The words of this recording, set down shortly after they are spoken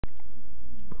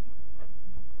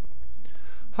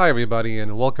Hi everybody,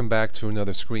 and welcome back to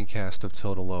another screencast of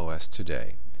Total OS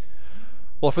today.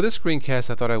 Well, for this screencast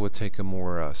I thought I would take a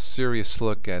more serious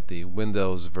look at the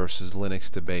Windows versus Linux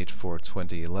debate for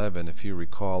 2011. If you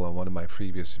recall, in one of my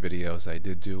previous videos I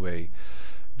did do a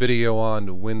video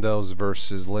on Windows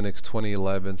versus Linux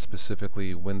 2011,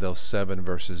 specifically Windows 7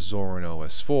 versus Zorin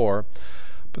OS 4.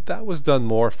 But that was done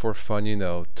more for fun,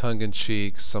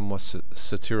 tongue-in-cheek, somewhat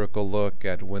satirical look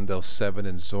at Windows 7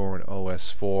 and Zorin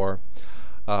OS 4.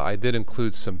 I did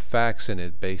include some facts in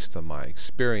it based on my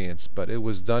experience, but it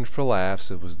was done for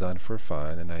laughs, it was done for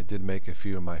fun, and I did make a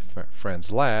few of my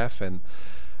friends laugh, and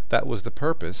that was the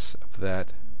purpose of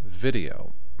that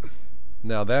video.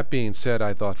 Now, that being said,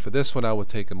 I thought for this one I would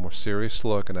take a more serious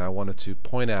look, and I wanted to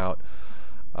point out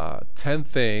 10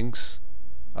 things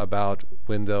about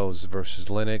Windows versus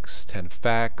Linux, 10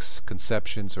 facts,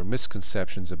 conceptions, or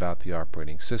misconceptions about the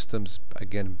operating systems,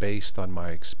 again based on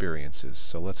my experiences.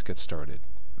 So let's get started.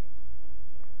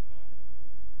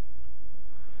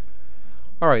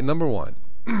 Alright, number one.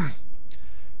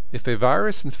 If a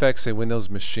virus infects a Windows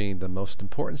machine, the most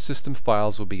important system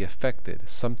files will be affected,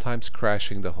 sometimes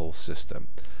crashing the whole system.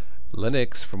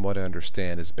 Linux, from what I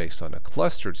understand, is based on a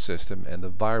clustered system, and the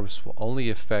virus will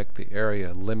only affect the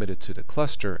area limited to the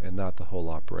cluster and not the whole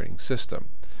operating system.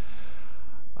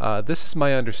 This is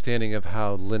my understanding of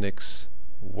how Linux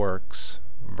works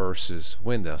versus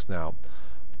Windows. Now,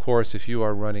 of course, if you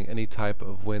are running any type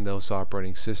of Windows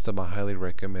operating system, I highly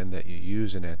recommend that you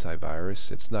use an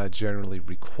antivirus. It's not generally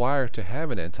required to have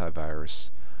an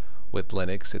antivirus with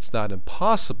Linux. It's not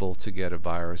impossible to get a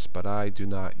virus, but I do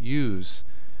not use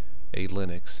a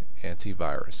Linux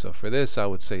antivirus. So for this, I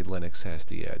would say Linux has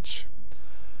the edge.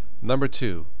 Number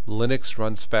two, Linux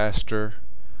runs faster,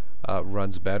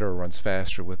 runs better, runs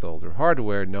faster with older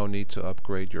hardware. No need to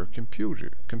upgrade your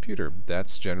computer.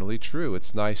 That's generally true.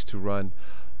 It's nice to run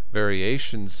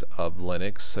variations of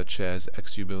Linux such as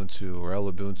Xubuntu or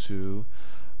Ubuntu,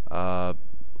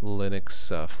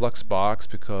 Linux Fluxbox,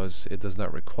 because it does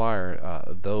not require,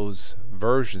 those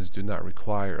versions do not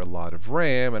require a lot of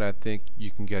RAM, and I think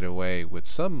you can get away with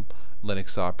some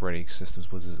Linux operating systems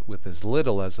with as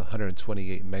little as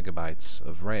 128 megabytes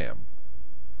of RAM.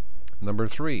 Number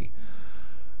three,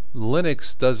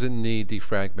 Linux doesn't need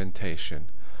defragmentation.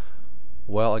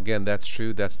 Well, again, that's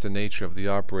true. That's the nature of the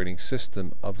operating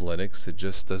system of Linux. It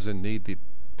just doesn't need the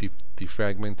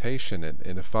defragmentation,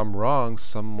 and if I'm wrong,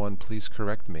 someone please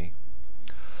correct me.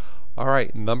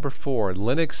 Alright, number four,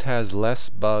 Linux has less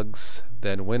bugs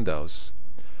than Windows.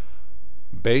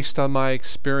 Based on my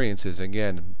experiences,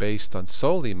 again, based on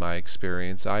solely my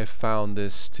experience, I found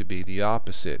this to be the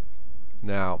opposite.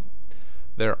 Now,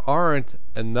 there aren't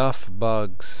enough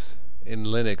bugs in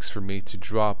Linux for me to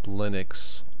drop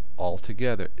Linux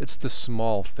altogether. It's the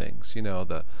small things,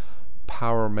 the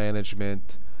power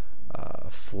management,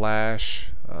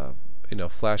 Flash,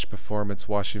 Flash performance,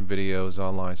 watching videos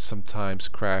online sometimes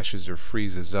crashes or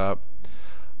freezes up.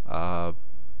 I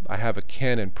have a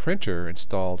Canon printer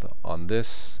installed on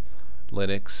this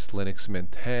Linux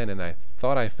Mint 10, and I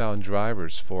thought I found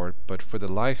drivers for it, but for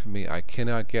the life of me I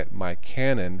cannot get my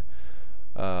Canon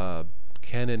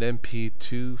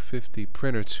MP250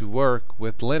 printer to work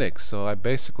with Linux, so I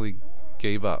basically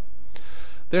gave up.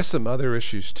 There's some other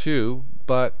issues too,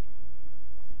 but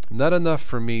not enough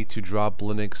for me to drop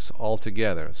Linux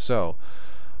altogether. So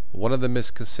one of the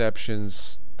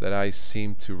misconceptions that I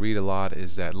seem to read a lot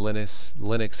is that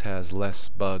Linux has less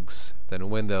bugs than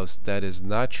Windows. That is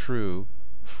not true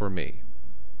for me.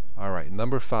 Alright,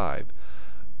 number five,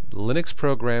 Linux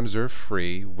programs are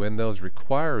free. Windows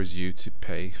requires you to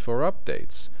pay for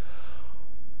updates.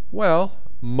 Well,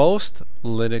 most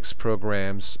Linux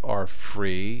programs are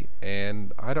free,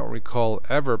 and I don't recall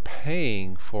ever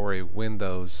paying for a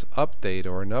Windows update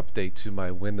or an update to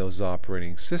my Windows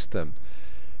operating system.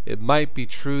 It might be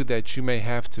true that you may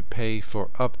have to pay for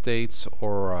updates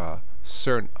or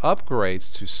certain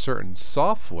upgrades to certain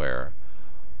software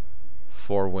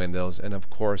for Windows, and of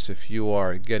course if you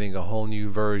are getting a whole new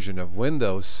version of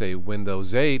Windows, say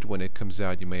Windows 8, when it comes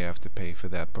out, you may have to pay for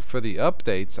that. But for the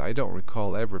updates, I don't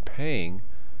recall ever paying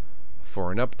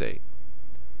for an update.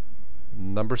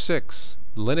 Number six,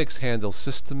 Linux handles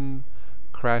system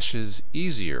crashes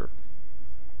easier.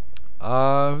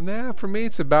 For me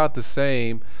it's about the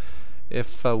same.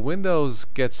 If Windows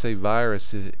gets a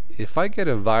virus, if I get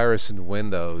a virus in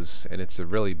Windows and it's a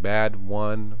really bad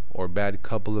one or bad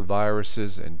couple of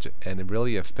viruses and it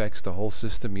really affects the whole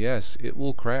system, yes, it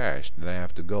will crash and I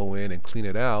have to go in and clean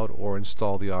it out or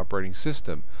install the operating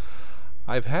system.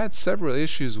 I've had several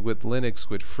issues with Linux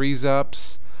with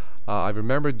freeze-ups. I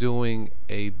remember doing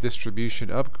a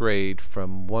distribution upgrade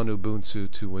from one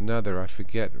Ubuntu to another. I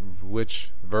forget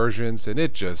which versions, and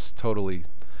it just totally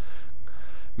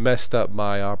messed up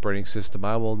my operating system.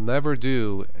 I will never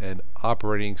do an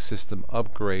operating system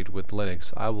upgrade with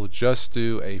Linux. I will just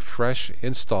do a fresh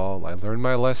install. I learned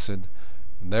my lesson.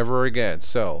 Never again.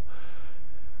 So,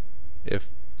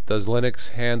 does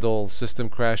Linux handle system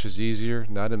crashes easier?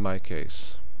 Not in my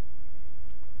case.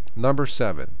 Number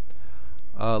 7.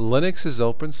 Linux is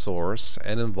open source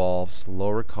and involves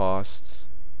lower costs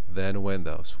than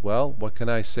Windows. Well, what can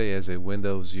I say as a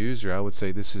Windows user? I would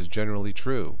say this is generally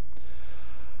true.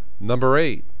 Number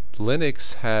 8.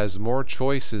 Linux has more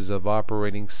choices of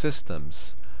operating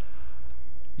systems.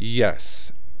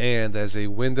 Yes, and as a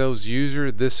Windows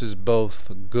user, this is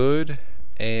both good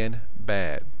and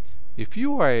bad. If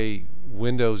you are a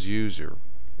Windows user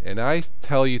and I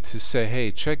tell you to say, hey,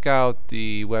 check out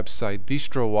the website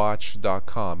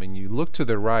distrowatch.com, and you look to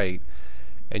the right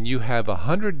and you have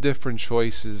 100 different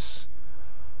choices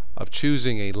of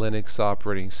choosing a Linux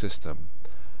operating system,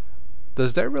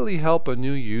 does that really help a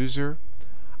new user?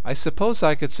 I suppose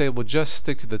I could say, well, just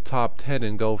stick to the top 10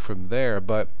 and go from there,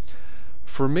 but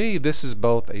for me, this is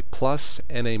both a plus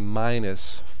and a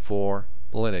minus for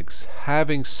Linux.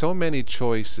 Having so many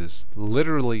choices,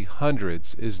 literally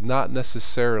hundreds, is not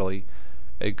necessarily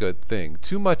a good thing.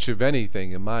 Too much of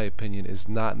anything, in my opinion, is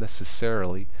not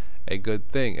necessarily a good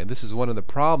thing. And this is one of the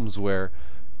problems where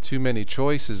too many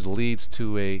choices leads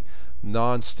to a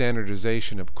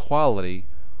non-standardization of quality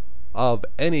of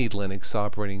any Linux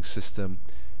operating system,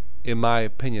 in my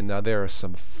opinion. Now, there are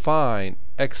some fine,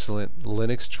 excellent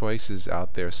Linux choices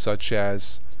out there, such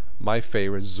as my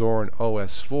favorite Zorin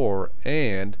OS 4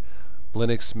 and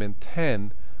Linux Mint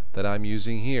 10 that I'm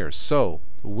using here. So,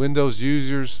 Windows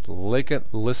users,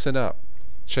 listen up.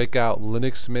 Check out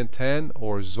Linux Mint 10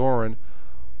 or Zorin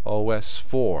OS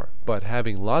 4. But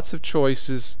having lots of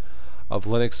choices of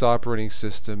Linux operating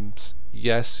systems,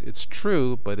 yes, it's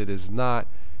true, but it is not,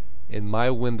 in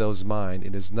my Windows mind,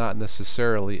 it is not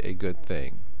necessarily a good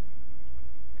thing.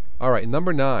 Alright,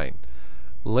 number 9.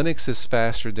 Linux is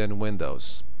faster than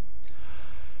Windows.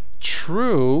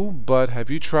 True, but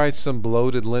have you tried some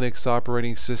bloated Linux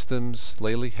operating systems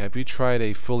lately? Have you tried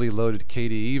a fully loaded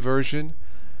KDE version?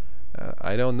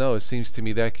 I don't know. It seems to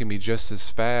me that can be just as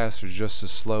fast or just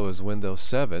as slow as Windows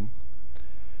 7.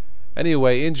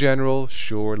 Anyway, in general,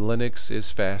 sure, Linux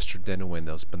is faster than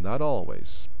Windows, but not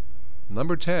always.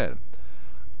 Number 10.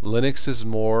 Linux is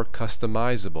more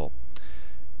customizable.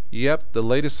 Yep, the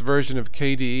latest version of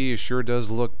KDE sure does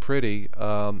look pretty.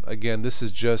 Again, this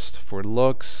is just for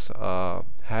looks.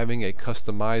 Having a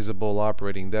customizable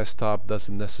operating desktop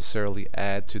doesn't necessarily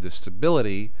add to the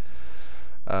stability,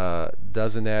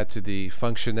 doesn't add to the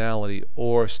functionality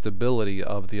or stability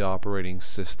of the operating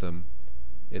system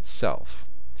itself.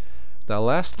 Now,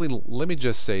 lastly, let me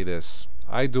just say this.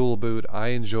 I dual boot. I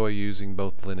enjoy using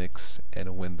both Linux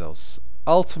and Windows.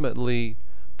 Ultimately,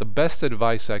 the best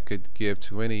advice I could give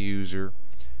to any user,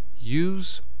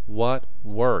 use what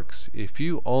works. If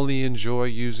you only enjoy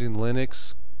using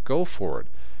Linux, go for it.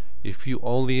 If you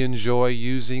only enjoy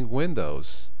using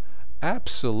Windows,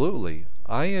 absolutely.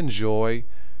 I enjoy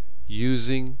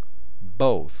using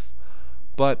both.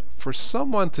 But for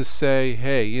someone to say,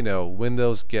 hey, you know,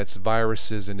 Windows gets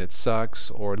viruses and it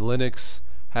sucks, or Linux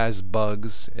has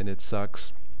bugs and it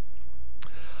sucks,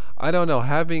 I don't know.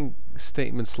 Having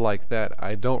statements like that,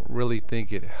 I don't really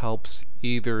think it helps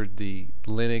either the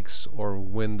Linux or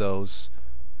Windows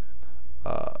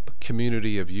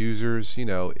community of users. You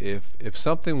know, if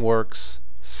something works,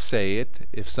 say it.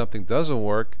 If something doesn't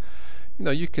work, you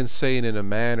know, you can say it in a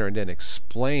manner and then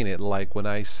explain it. Like when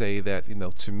I say that, you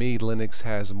know, to me Linux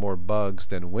has more bugs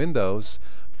than Windows,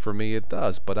 for me it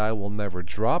does. But I will never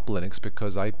drop Linux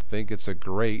because I think it's a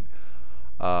great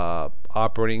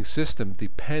operating system,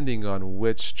 depending on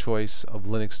which choice of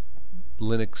Linux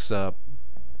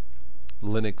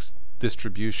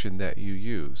distribution that you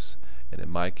use. And in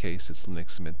my case, it's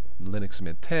Linux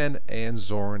Mint 10 and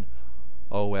Zorin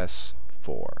OS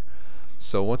 4.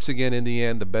 So once again, in the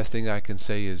end, the best thing I can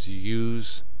say is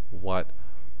use what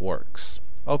works.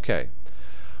 Okay.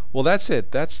 Well, that's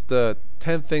it. That's the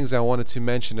 10 things I wanted to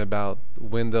mention about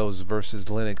Windows versus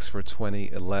Linux for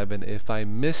 2011. If I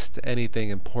missed anything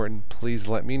important, please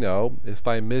let me know. If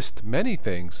I missed many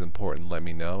things important, let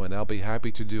me know, and I'll be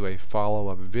happy to do a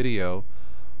follow-up video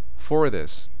for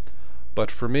this.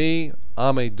 But for me,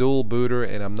 I'm a dual booter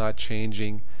and I'm not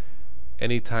changing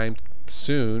anytime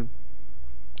soon.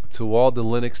 To all the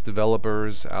Linux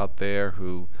developers out there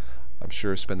who I'm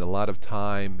sure spend a lot of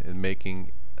time in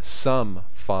making some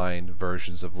fine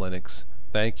versions of Linux,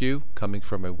 Thank you, coming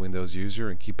from a Windows user,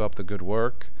 and keep up the good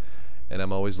work. And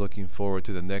I'm always looking forward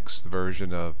to the next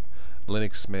version of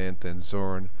Linux Mint and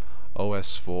Zorin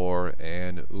OS 4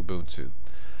 and Ubuntu.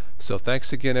 So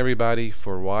thanks again, everybody,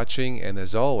 for watching, and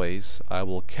as always, I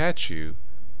will catch you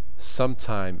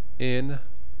sometime in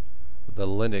the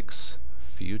Linux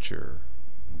future.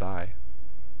 Bye.